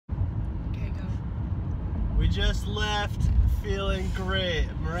We just left feeling great.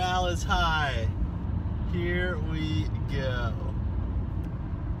 Morale is high. Here we go.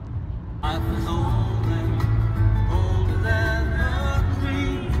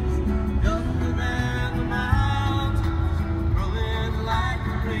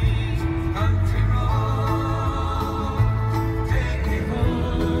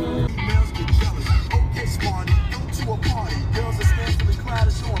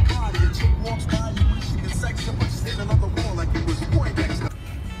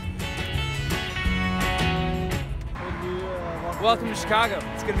 Welcome to Chicago.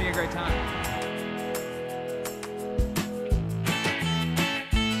 It's going to be a great time.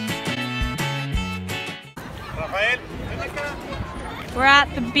 We're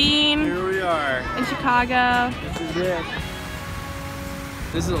at the Bean. Here we are. In Chicago. This is it.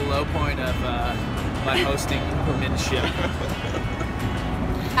 This is a low point of my hosting permitship.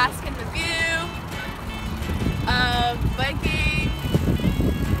 Asking review of biking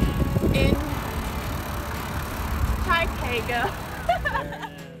in Chicago.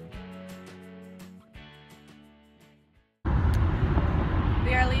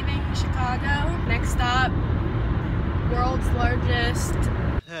 We are leaving Chicago. Next stop, world's largest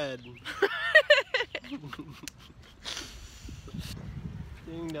Head.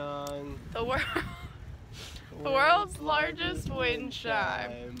 Ding dong. the world's largest wind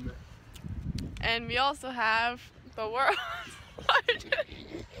chime. And we also have the world's largest.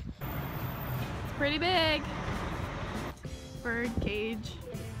 It's pretty big. Bird cage.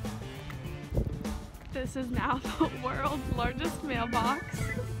 This is now the world's largest mailbox.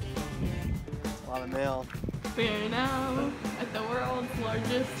 It's a lot of mail. We are now at the world's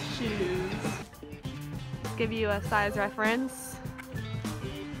largest shoes. Let's give you a size reference.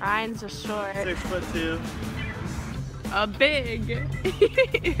 Ryan's just short. 6'2". A big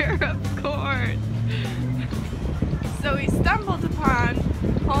ear of corn. So we stumbled upon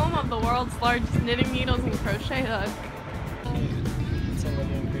home of the world's largest knitting needles and crochet hook. It's a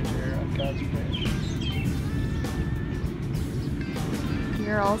living creature of God's creation.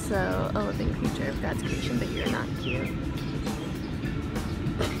 You're also a living creature of God's creation, but you're not cute.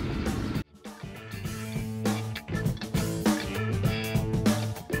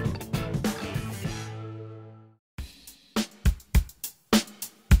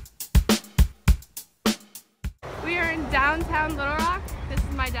 We are in downtown Little Rock. This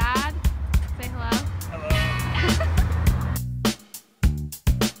is my dad. Say hello. Hello.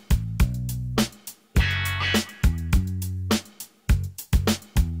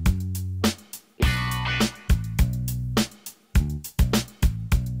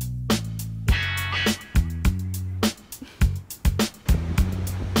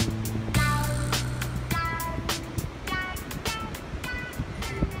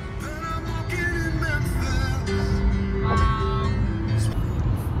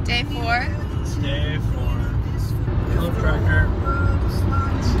 Day 4. Day 4. Little cracker.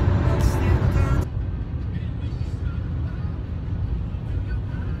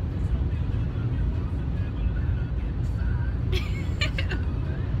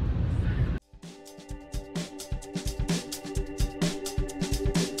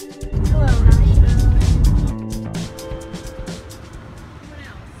 Hello, Nashville.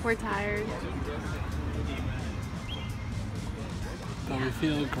 We're tired. But we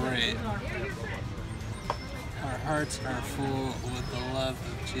feel great. Our hearts are full with the love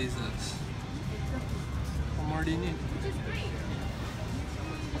of Jesus. What more do you need?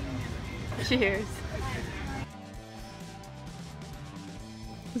 Cheers.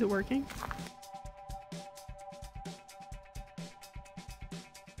 Is it working?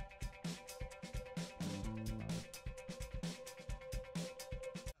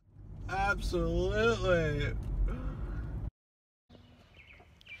 Absolutely.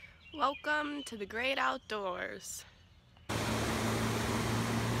 Welcome to the great outdoors.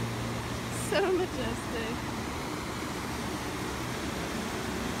 So majestic.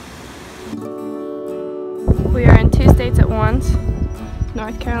 We are in 2 states at once,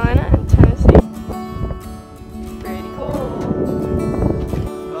 North Carolina and Tennessee. Pretty cool.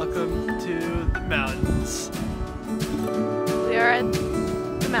 Welcome to the mountains. We are at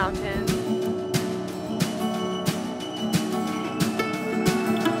the mountains.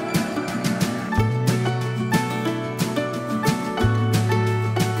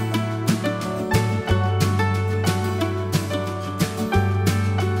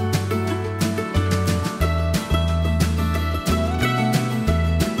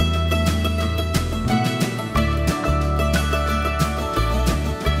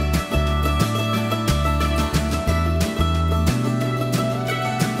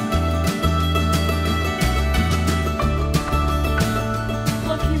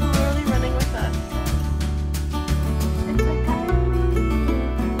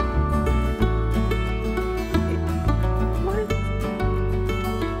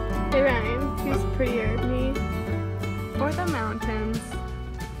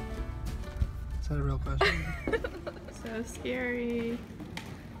 so scary.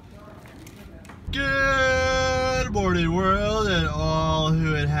 Good morning, world, and all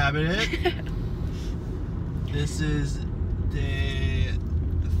who inhabit it. This is day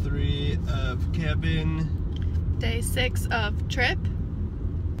 3 of camping. Day 6 of trip.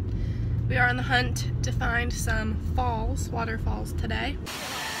 We are on the hunt to find some falls, waterfalls today.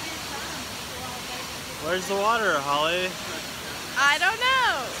 Where's the water, Holly? I don't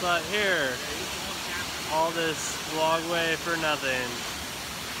know. It's not here. All this long way for nothing.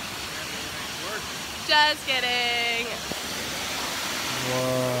 Just kidding.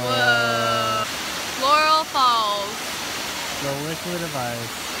 Whoa. Whoa. Laurel Falls, The liquid of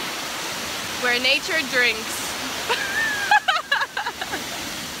ice. where nature drinks.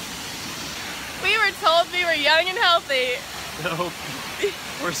 We were told we were young and healthy. Nope.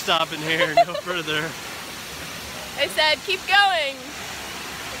 We're stopping here, no further. They said, keep going.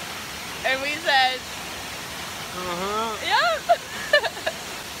 And we said, yep.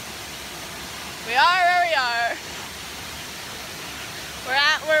 We are where we are. We're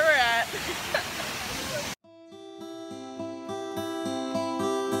at where we're at.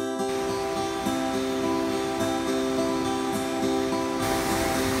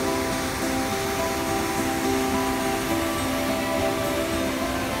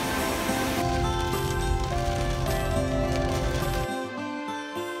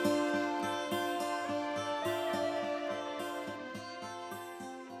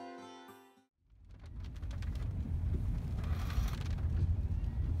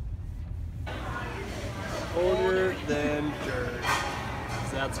 Older than dirt.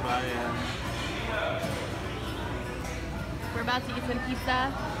 'Cause that's what I am. We're about to eat some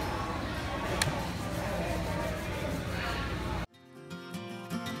pizza.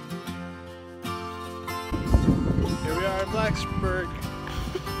 Here we are in Blacksburg.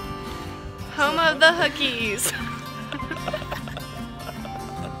 Home of the Hookies.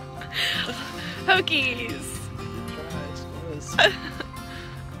 Hokies.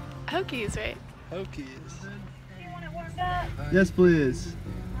 Hokies, right? Hokies. Do you want it warmed up? Yes, please.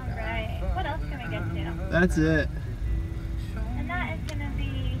 Alright. What else can we get you? That's it. And that is gonna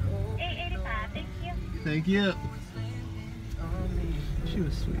be $8.85. Thank you. Thank you. She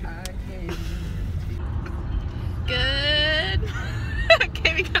was sweet. Good.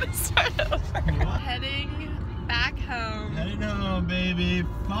 Okay, we gotta start over. Heading back home. Heading home, baby.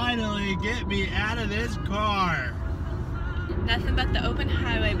 Finally get me out of this car. Nothing but the open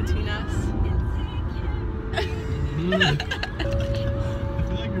highway between us.